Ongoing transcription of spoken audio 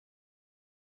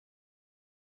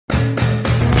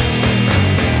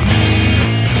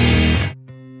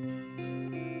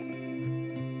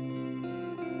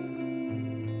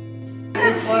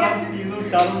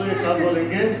चारों लोग एक साथ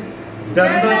बोलेंगे,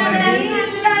 डरना नहीं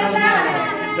लड़ना है,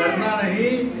 डरना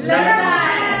नहीं लड़ना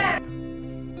है।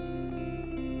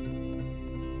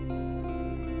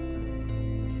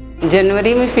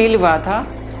 जनवरी में फील हुआ था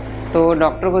तो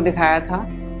डॉक्टर को दिखाया था,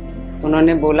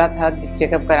 उन्होंने बोला था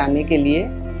चेकअप कराने के लिए,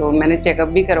 तो मैंने चेकअप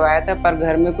भी करवाया था, पर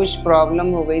घर में कुछ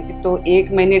प्रॉब्लम हो गई थी तो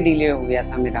 1 महीने डिले हो गया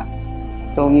था मेरा,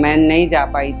 तो मैं नहीं जा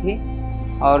पाई थी।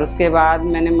 और उसके बाद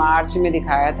मैंने मार्च में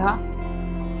दिखाया था,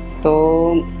 तो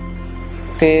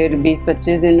फिर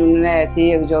 20-25 दिन उन्होंने ऐसे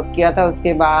ही ऑब्जर्व किया था।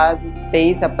 उसके बाद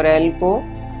 23 अप्रैल को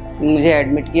मुझे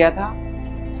एडमिट किया था।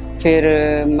 फिर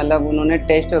मतलब उन्होंने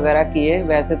टेस्ट वगैरह किए,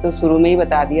 वैसे तो शुरू में ही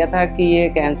बता दिया था कि ये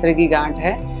कैंसर की गांठ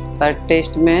है, पर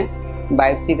टेस्ट में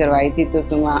बायोप्सी करवाई थी तो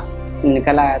उसमें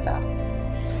निकल आया था।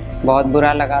 बहुत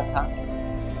बुरा लगा था।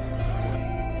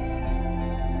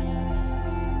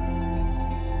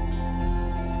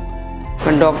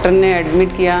 पर डॉक्टर ने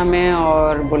एडमिट किया हमें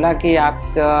और बोला कि आप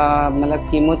मतलब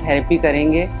कीमोथेरेपी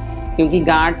करेंगे, क्योंकि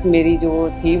गांठ मेरी जो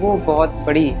थी वो बहुत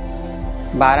बड़ी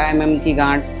 12 mm की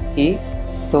गांठ थी।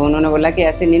 तो उन्होंने बोला कि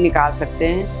ऐसे नहीं निकाल सकते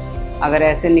हैं, अगर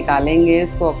ऐसे निकालेंगे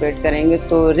उसको ऑपरेट करेंगे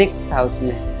तो रिस्क था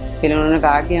उसमें। फिर उन्होंने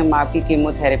कहा कि हम आपकी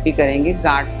कीमोथेरेपी करेंगे,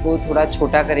 गांठ को थोड़ा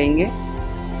छोटा करेंगे,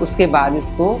 उसके बाद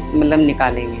इसको मतलब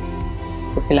निकालेंगे।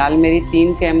 तो फिलहाल मेरी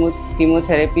 3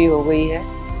 कीमोथेरेपी हो गई है।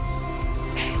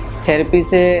 थेरेपी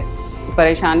से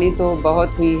परेशानी तो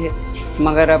बहुत हुई है,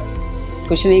 मगर अब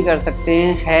कुछ नहीं कर सकते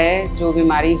हैं। है जो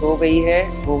बीमारी हो गई है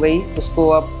हो गई, उसको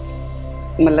अब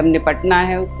मतलब निपटना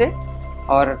है उससे,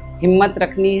 और हिम्मत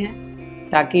रखनी है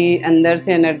ताकि अंदर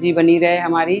से एनर्जी बनी रहे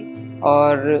हमारी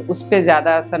और उस पर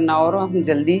ज़्यादा असर ना हो, और हम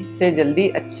जल्दी से जल्दी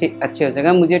अच्छे हो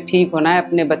सकें। मुझे ठीक होना है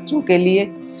अपने बच्चों के लिए,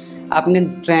 अपने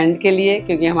फ्रेंड के लिए,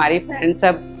 क्योंकि हमारी फ्रेंड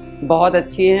सब बहुत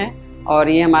अच्छी हैं और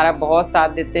ये हमारा बहुत साथ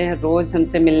देते हैं, रोज़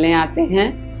हमसे मिलने आते हैं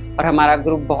और हमारा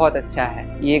ग्रुप बहुत अच्छा है।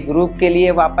 ये ग्रुप के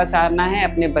लिए वापस आना है,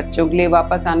 अपने बच्चों के लिए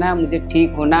वापस आना है, मुझे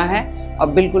ठीक होना है और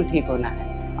बिल्कुल ठीक होना है।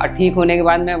 और ठीक होने के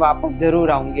बाद मैं वापस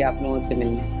ज़रूर आऊँगी आप लोगों से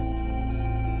मिलने।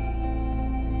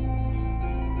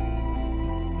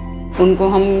 उनको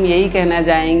हम यही कहना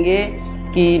चाहेंगे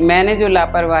कि मैंने जो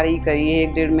लापरवाही करी है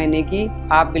 1-1.5 महीने की,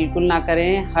 आप बिल्कुल ना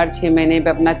करें। हर 6 महीने पे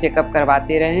अपना चेकअप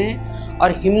करवाते रहें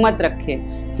और हिम्मत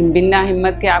रखें। बिना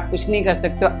हिम्मत के आप कुछ नहीं कर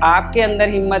सकते। तो आपके अंदर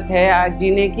हिम्मत है आज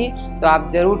जीने की तो आप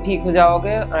ज़रूर ठीक हो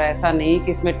जाओगे, और ऐसा नहीं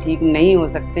कि इसमें ठीक नहीं हो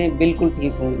सकते हैं, बिल्कुल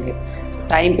ठीक होंगे।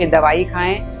 टाइम पे दवाई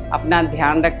खाएं, अपना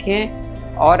ध्यान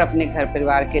रखें और अपने घर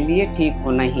परिवार के लिए ठीक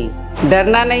होना ही।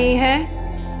 डरना नहीं है,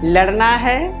 लड़ना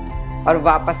है और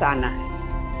वापस आना है।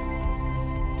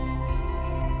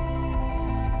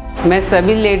 मैं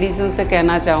सभी लेडीज़ों से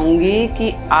कहना चाहूँगी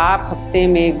कि आप हफ्ते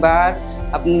में एक बार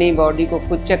अपनी बॉडी को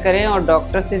खुद चेक करें और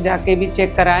डॉक्टर से जाके भी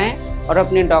चेक कराएं, और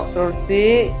अपने डॉक्टर से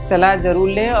सलाह ज़रूर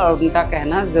लें और उनका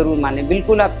कहना ज़रूर मानें।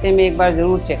 बिल्कुल हफ्ते में एक बार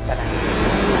ज़रूर चेक कराएं।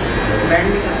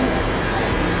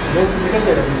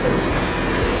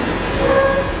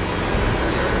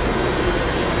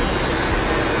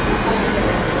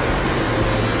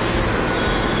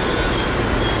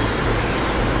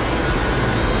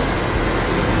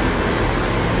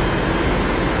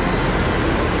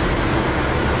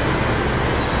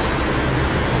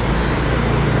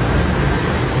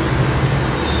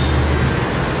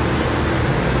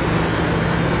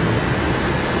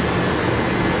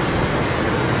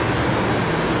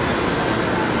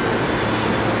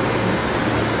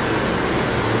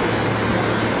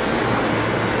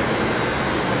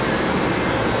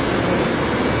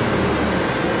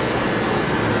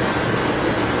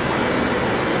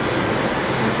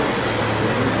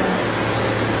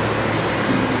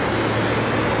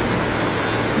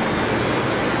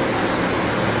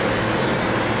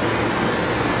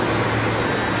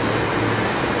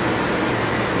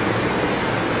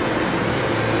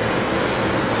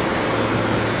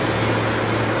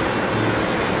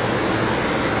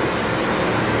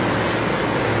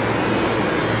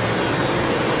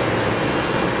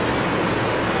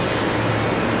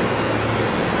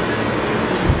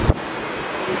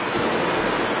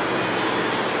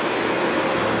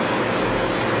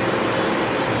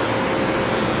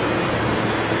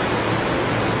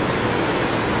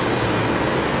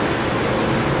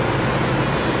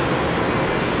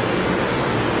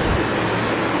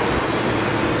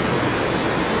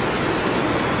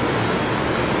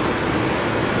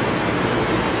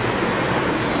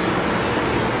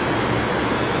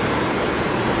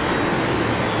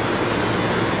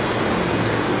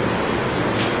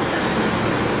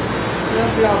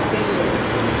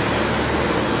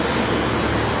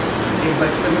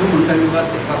 बचपन में मुंडन की बात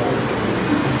देखा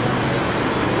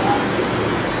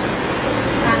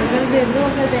दे दो,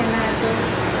 अगर देना है तो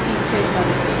पीछे का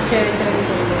चेयर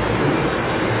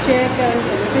चेक है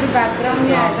फिर बैकग्राउंड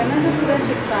में आएगा ना जो पूरा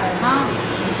चिपका है। हाँ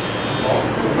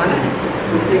माना है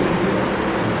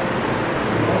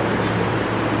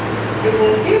ये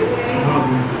घूमती है पूरी। हाँ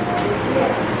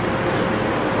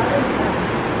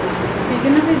ठीक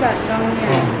है ना, फिर बैकग्राउंड में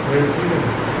हाँ आएगा ठीक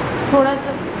है। थोड़ा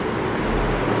सा।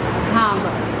 हाँ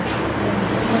बस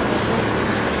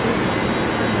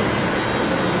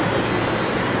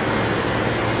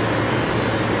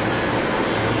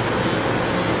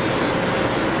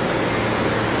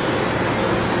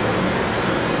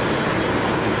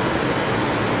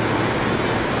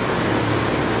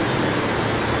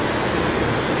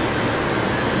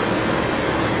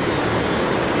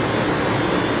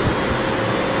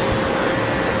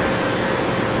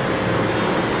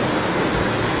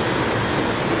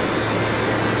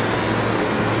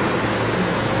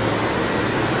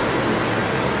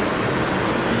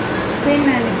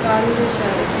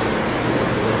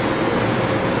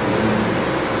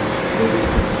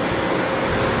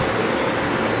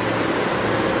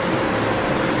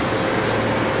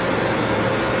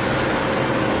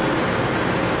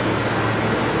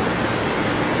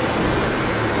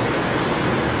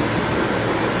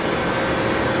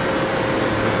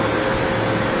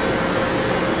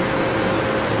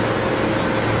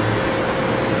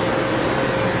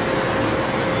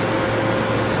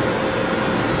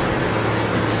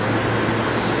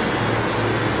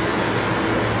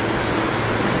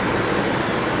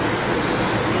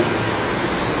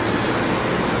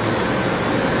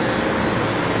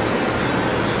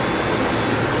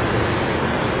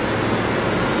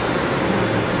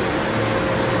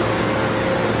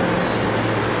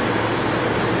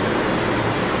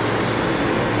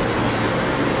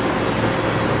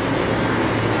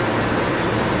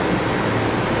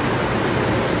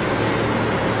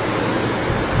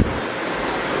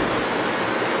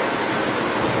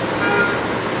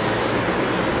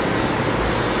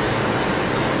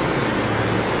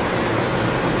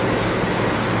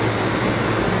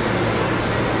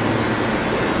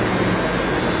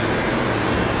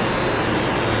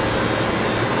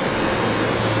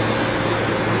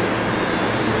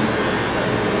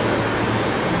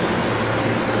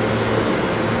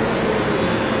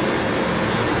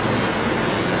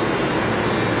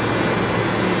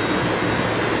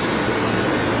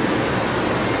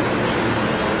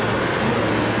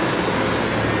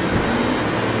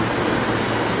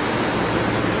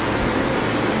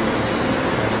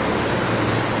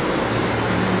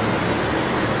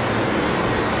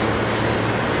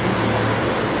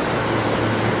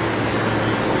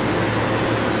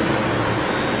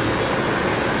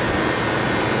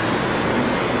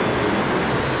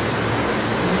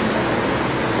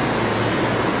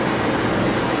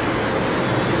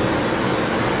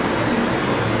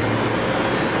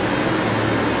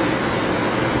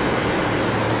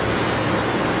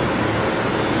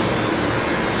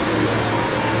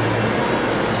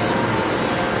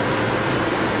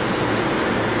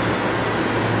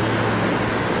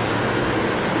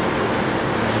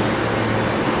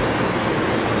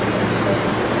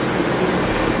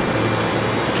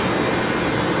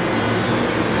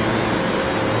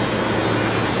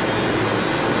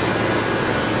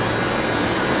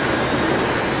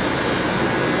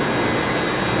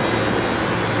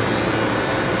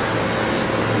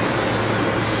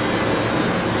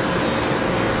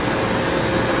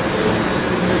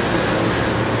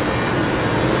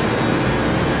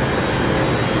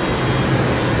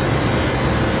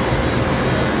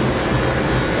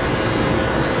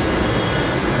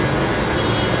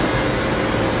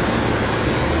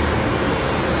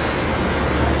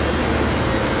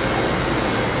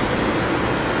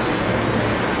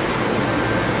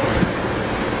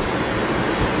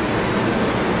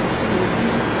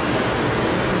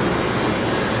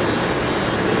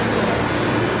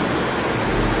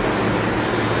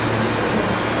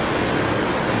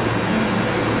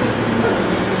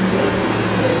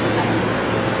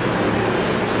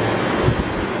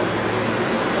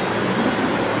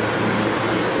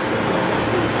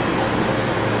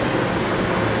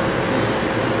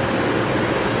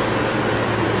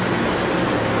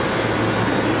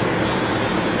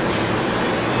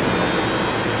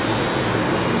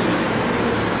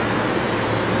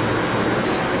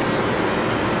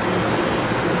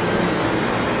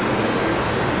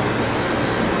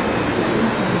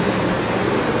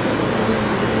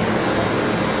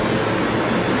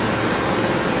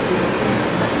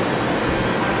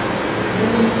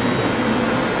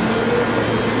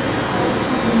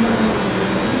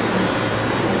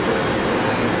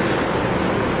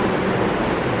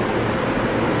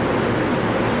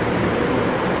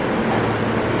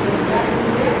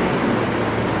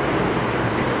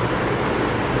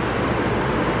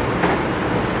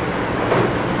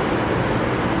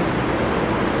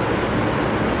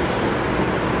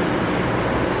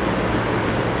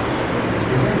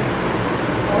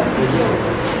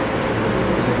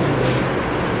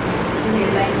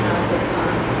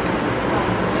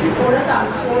थोड़ा सा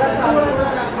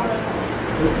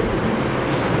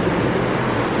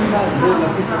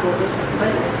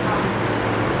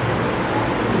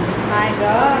माय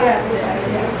गॉड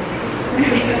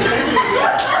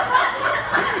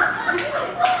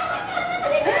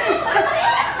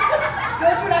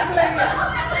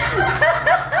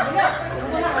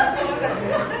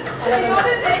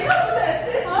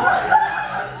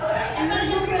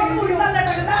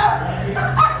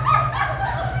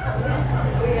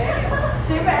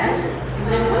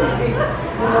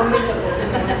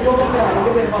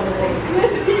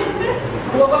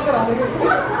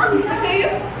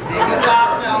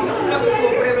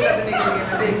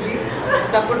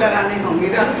सबको डराने होंगे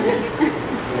रात में।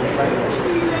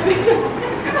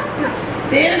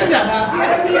 तेरे को ज्यादा हंसी आ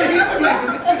रही है,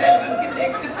 चुड़ैल बन के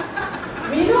देखना।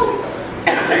 मीनू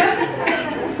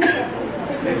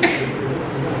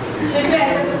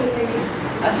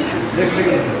अच्छा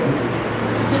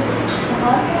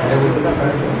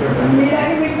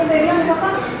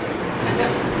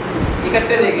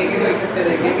इकट्ठे देखेंगे, इकट्ठे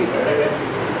देखेंगे।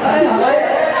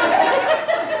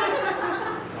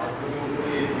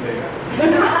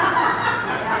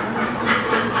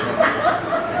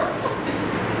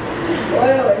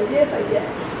 ये सही है।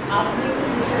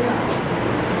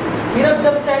 मेरा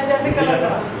जब चाहे जैसे कलर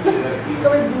करा,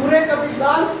 कभी भूरे कभी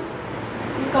लाल,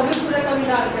 कभी पूरे कभी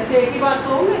लाल, कैसे एक ही बात तो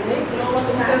होंगे नहीं, ग्लोबल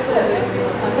तो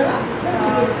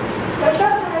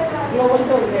ग्लोबल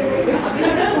से हो गए अभी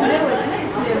पूरे हुए थे ना,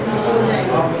 इसलिए हो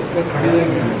जाएगा।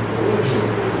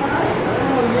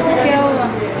 क्या होगा,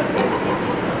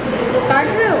 काट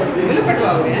रहे हो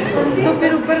तो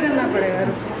फिर ऊपर करना पड़ेगा।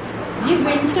 ये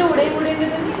विंड से उड़े तो नहीं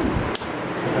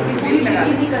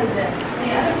निकल जाए।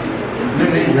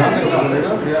 नहीं ध्यान रखना पड़ेगा,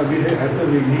 मेरा अभी है तो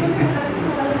भी नहीं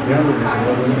ध्यान रखना।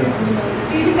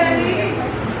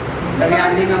 अभी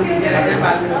आंधी कम नीचे रह जाए,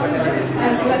 बाद में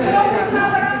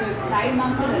साइड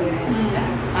मांग तो लग रहे हैं।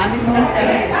 आंधी कम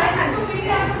चले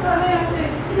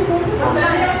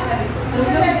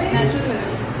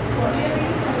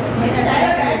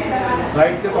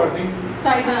साइड से पार्टी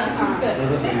साइड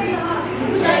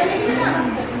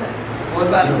और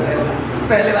बाल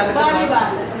पहले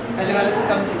वाले तो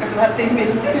कम कटवाते ही नहीं।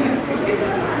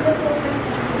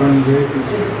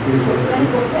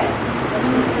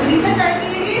 रीता चाय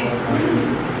पिएगी?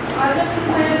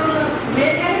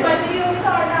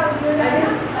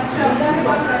 अच्छा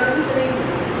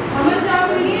अमन चाय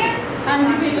पीनी है? हाँ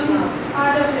जी पी लो। आ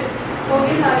जाओ फिर, हो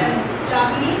गए सारे चाय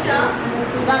पीनी। चाय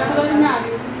डॉक्टर में आ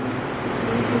गई।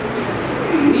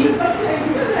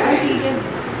 ठीक है।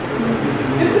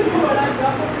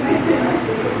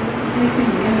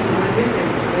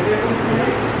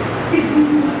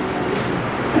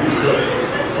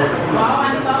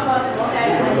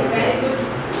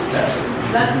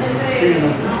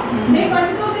 नहीं बस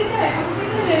तो भी है, अब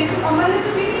किसने ले रही थी? अमन ने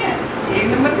तो भी नहीं है। एक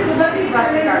नंबर की सुबह की बात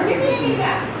काट के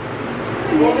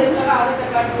वो बेच लगा आगे तक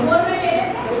काट बोल में ले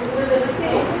पूरे दे सकते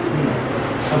हैं।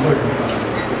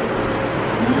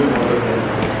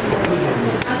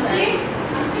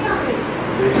 अच्छी कहां पे?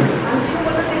 अच्छी को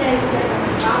बोलते हैं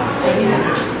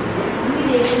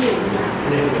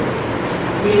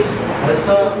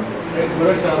ऐसा एक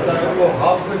ब्रश आता है, वो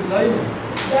हाफ ब्रश लाई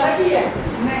है।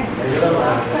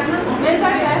 मेरे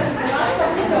पास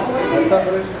ऐसा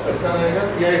ब्रश अच्छा रहेगा,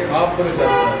 या एक हाफ ब्रश आता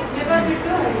है मेरे पास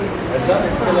बिट्टू है। ऐसा,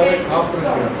 इसके अलावा एक हाफ ब्रश भी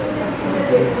आता है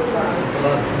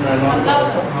प्लास्टिक नायलॉन का।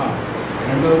 हाँ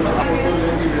हैंडल होता है, आप उसको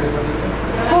लेंगे मेरे साथ।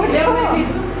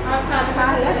 आप साथ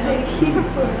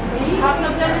आप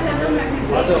सब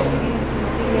आ जाओ।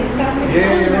 ये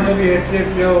इन्होंने भी हेड शेप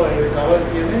किया हुआ है, कवर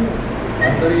किए नहीं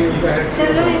अंदर, ये उनका हेड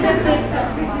चलो इधर देख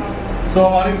सो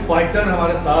हमारी फाइटर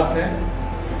हमारे साथ हैं,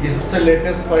 ये सबसे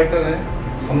लेटेस्ट फाइटर हैं।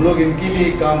 हम लोग इनके लिए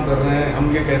काम कर रहे हैं। हम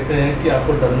ये कहते हैं कि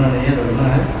आपको डरना नहीं है, लड़ना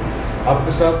है।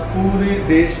 आपके साथ पूरे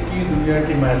देश की दुनिया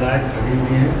की महिलाएं खड़ी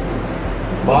हुई हैं।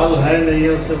 बाल है नहीं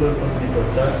है उससे कोई फर्क नहीं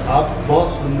पड़ता है। आप बहुत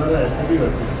सुंदर है, ऐसे भी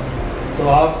वैसे भी। तो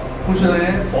आप खुश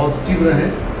रहें, पॉजिटिव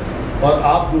रहें, और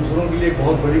आप दूसरों के लिए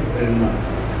बहुत बड़ी प्रेरणा है।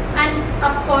 End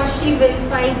of course she will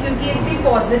fight, क्योंकि इतनी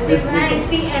पॉजिटिव है,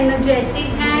 इतनी एनर्जेटिक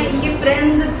है, इनके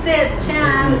फ्रेंड्स इतने अच्छे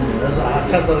हैं।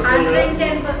 अच्छा सर्कल है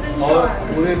 110% और श्योर।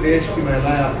 पूरे देश की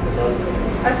महिलाएं आपके साथ हैं।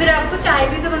 और फिर आपको चाय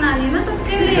भी तो बनानी है ना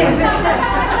सबके लिए। एक बार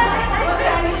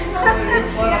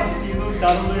हम तीनों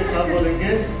चारों लोग एक साथ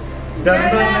बोलेंगे,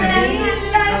 डरना नहीं